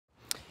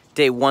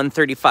Day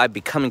 135,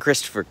 Becoming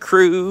Christopher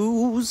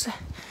Cruz.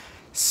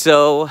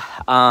 So,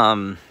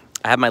 I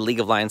have my League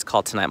of Lions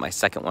call tonight, my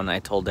second one. I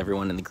told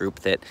everyone in the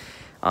group that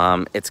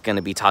it's going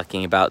to be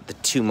talking about the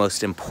two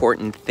most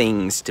important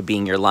things to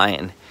being your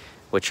lion,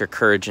 which are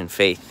courage and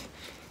faith.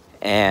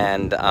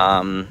 And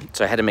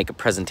so I had to make a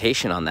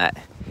presentation on that.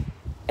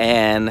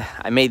 And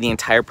I made the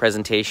entire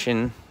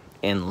presentation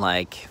in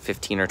like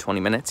 15 or 20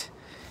 minutes.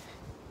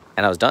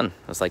 And I was done.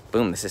 I was like,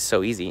 boom, this is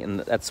so easy. And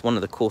that's one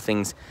of the cool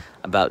things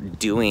about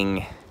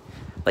doing,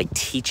 like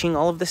teaching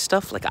all of this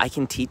stuff. Like I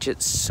can teach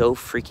it so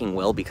freaking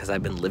well because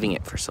I've been living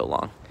it for so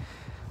long.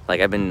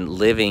 Like I've been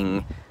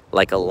living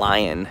like a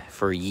lion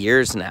for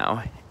years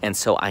now. And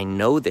so I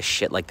know this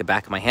shit like the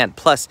back of my hand.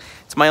 Plus,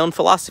 it's my own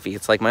philosophy.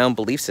 It's like my own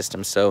belief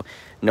system. So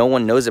no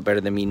one knows it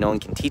better than me. No one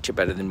can teach it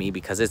better than me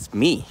because it's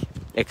me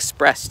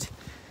expressed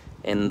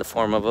in the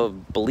form of a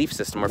belief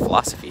system or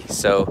philosophy.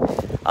 So,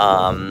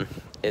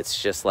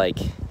 it's just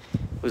like, it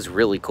was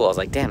really cool. I was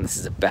like, damn, this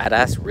is a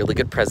badass, really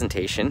good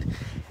presentation.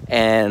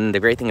 And the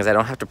great thing is I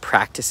don't have to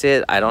practice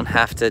it. I don't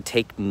have to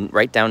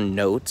write down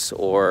notes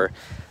or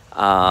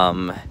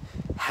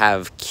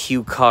have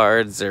cue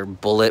cards or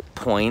bullet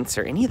points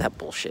or any of that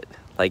bullshit.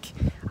 Like,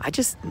 I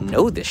just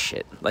know this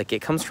shit. Like,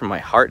 it comes from my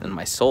heart and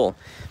my soul.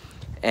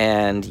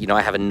 And, you know,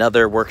 I have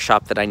another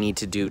workshop that I need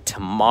to do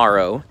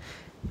tomorrow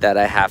that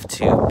I have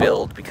to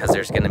build because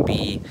there's going to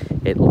be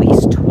at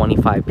least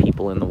 25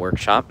 people in the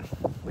workshop,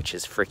 which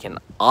is freaking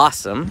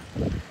awesome.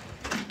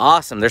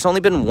 Awesome. There's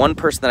only been one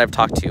person that I've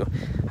talked to.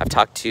 I've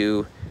talked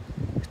to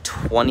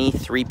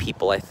 23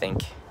 people, I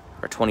think,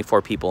 or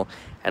 24 people,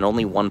 and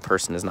only one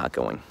person is not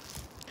going.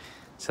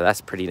 So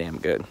that's pretty damn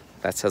good.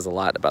 That says a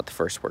lot about the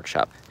first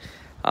workshop.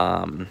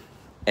 And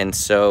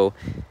so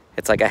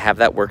it's like I have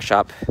that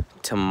workshop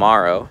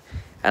tomorrow,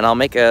 and I'll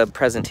make a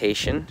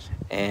presentation,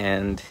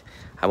 and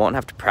I won't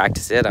have to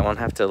practice it. I won't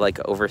have to like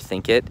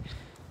overthink it,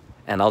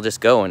 and I'll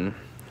just go. And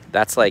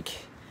that's like,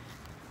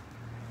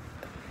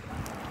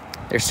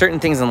 there's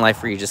certain things in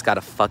life where you just got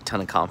a fuck ton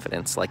of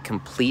confidence, like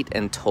complete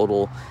and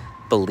total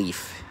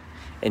belief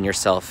in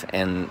yourself.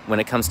 And when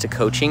it comes to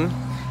coaching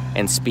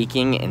and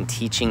speaking and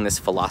teaching this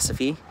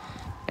philosophy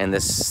and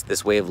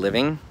this way of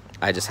living,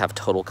 I just have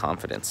total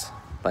confidence.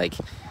 Like,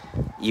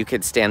 you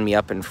could stand me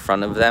up in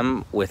front of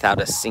them without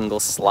a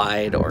single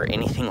slide or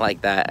anything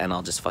like that, and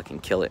I'll just fucking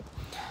kill it.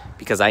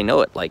 Because I know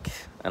it, like,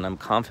 and I'm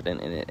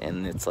confident in it,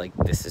 and it's like,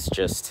 this is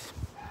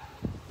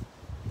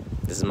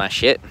my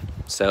shit.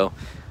 So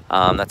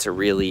that's a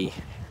really,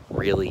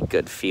 really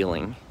good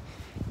feeling.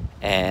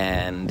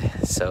 And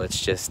so it's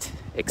just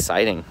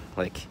exciting.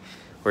 Like,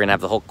 we're gonna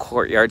have the whole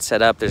courtyard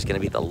set up. There's gonna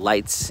be the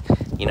lights,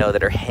 you know,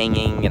 that are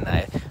hanging, and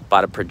I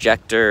bought a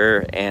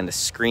projector and a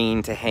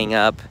screen to hang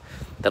up.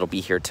 That'll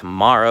be here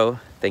tomorrow.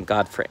 Thank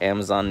God for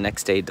Amazon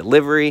next day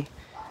delivery.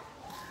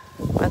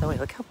 By the way,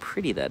 look how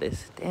pretty that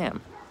is.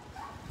 Damn.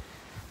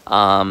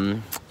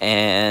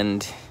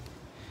 And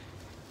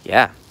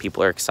yeah,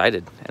 people are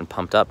excited and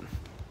pumped up.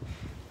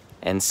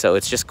 And so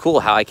it's just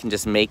cool how I can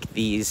just make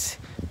these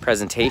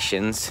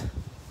presentations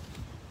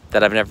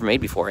that I've never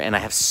made before. And I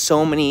have there's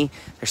so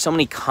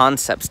many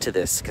concepts to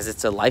this because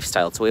it's a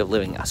lifestyle, it's a way of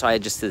living. So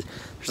there's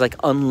like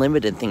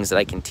unlimited things that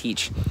I can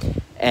teach.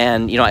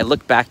 And, you know, I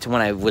look back to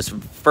when I was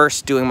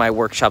first doing my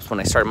workshops, when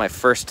I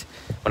first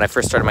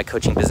started my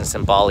coaching business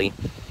in Bali,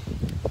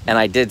 and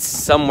I did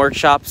some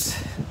workshops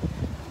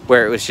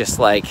where it was just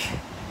like,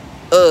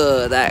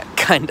 that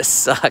kind of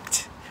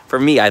sucked. For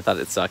me, I thought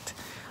it sucked.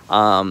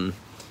 And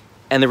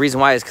the reason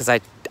why is because I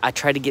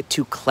tried to get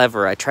too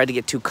clever. I tried to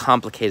get too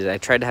complicated. I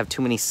tried to have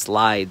too many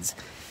slides.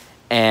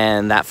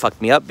 And that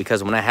fucked me up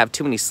because when I have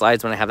too many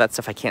slides, when I have that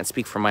stuff, I can't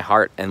speak from my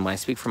heart. And when I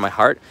speak from my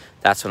heart,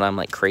 that's when I'm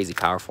like crazy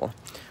powerful.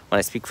 When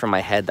I speak from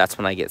my head, that's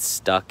when I get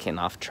stuck and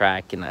off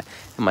track and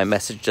my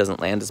message doesn't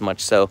land as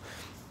much. So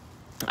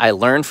I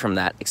learned from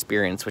that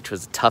experience, which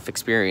was a tough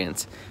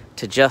experience,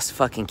 to just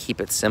fucking keep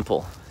it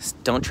simple.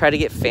 Don't try to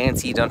get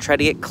fancy. Don't try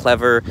to get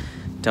clever.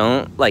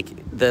 Don't, like,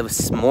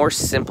 the more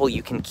simple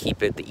you can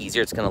keep it, the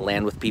easier it's going to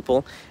land with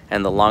people,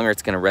 and the longer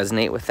it's going to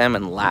resonate with them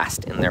and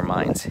last in their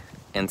minds.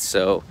 And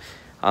so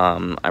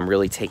I'm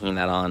really taking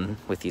that on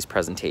with these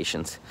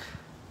presentations,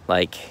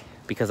 like,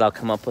 because I'll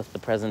come up with the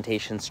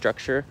presentation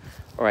structure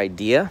or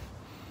idea,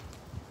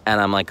 and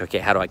I'm like, okay,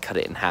 how do I cut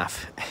it in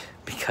half?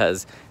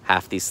 Because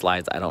half these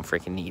slides I don't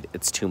freaking need.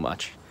 It's too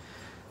much.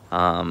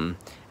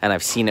 And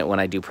I've seen it when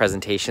I do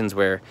presentations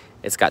where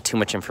it's got too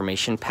much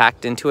information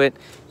packed into it.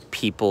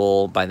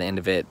 People, by the end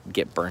of it,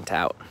 get burnt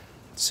out.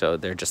 So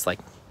they're just like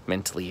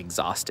mentally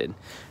exhausted,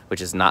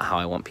 which is not how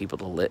I want people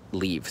to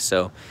leave.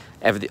 So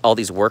all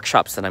these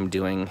workshops that I'm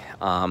doing,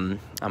 I'm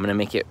going to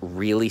make it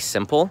really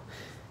simple.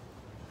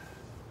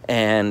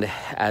 And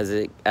as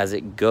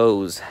it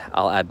goes,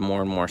 I'll add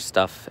more and more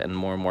stuff and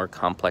more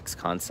complex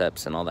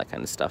concepts and all that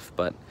kind of stuff.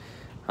 But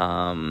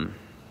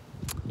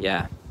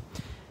yeah,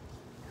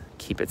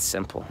 keep it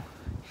simple.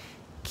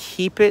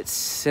 Keep it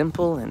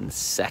simple and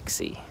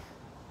sexy.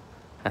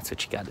 That's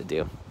what you got to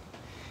do.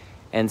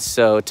 And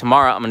so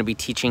tomorrow I'm going to be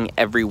teaching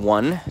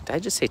everyone. Did I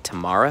just say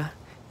tomorrow?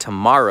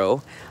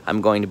 tomorrow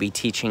I'm going to be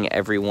teaching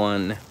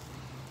everyone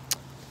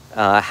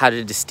how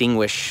to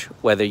distinguish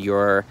whether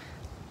your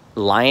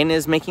lion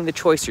is making the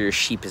choice or your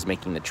sheep is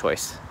making the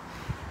choice.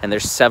 And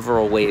there's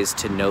several ways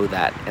to know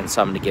that. And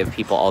so I'm going to give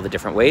people all the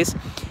different ways.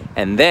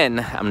 And then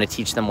I'm going to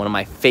teach them one of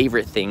my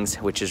favorite things,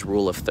 which is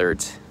rule of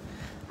thirds.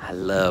 I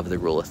love the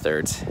rule of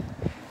thirds,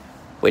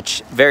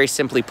 which very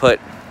simply put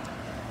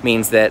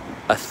means that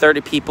a third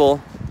of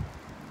people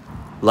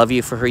love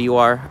you for who you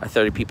are, a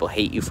third of people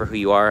hate you for who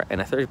you are,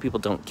 and a third of people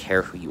don't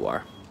care who you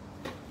are.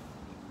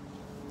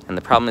 And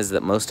the problem is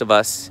that most of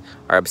us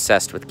are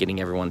obsessed with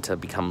getting everyone to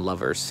become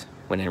lovers,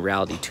 when in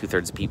reality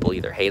 2/3 of people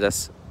either hate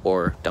us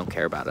or don't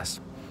care about us.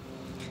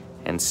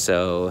 And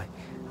so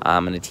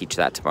I'm going to teach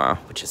that tomorrow,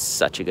 which is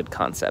such a good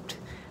concept.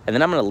 And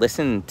then I'm going to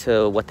listen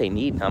to what they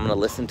need. I'm going to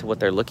listen to what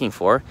they're looking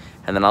for,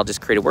 and then I'll just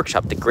create a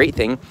workshop. The great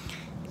thing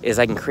is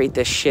I can create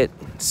this shit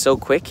so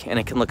quick, and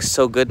it can look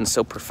so good and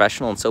so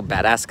professional and so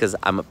badass because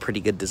I'm a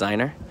pretty good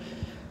designer.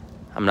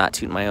 I'm not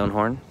tooting my own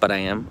horn, but I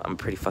am. I'm a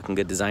pretty fucking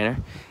good designer.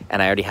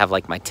 And I already have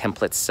like my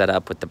templates set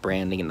up with the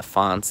branding and the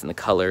fonts and the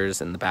colors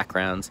and the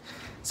backgrounds.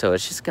 So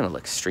it's just going to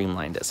look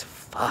streamlined as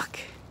fuck.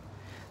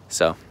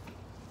 So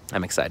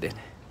I'm excited.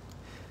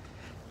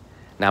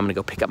 Now I'm going to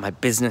go pick up my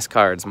business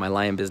cards, my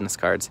Lion business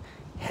cards.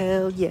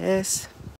 Hell yes.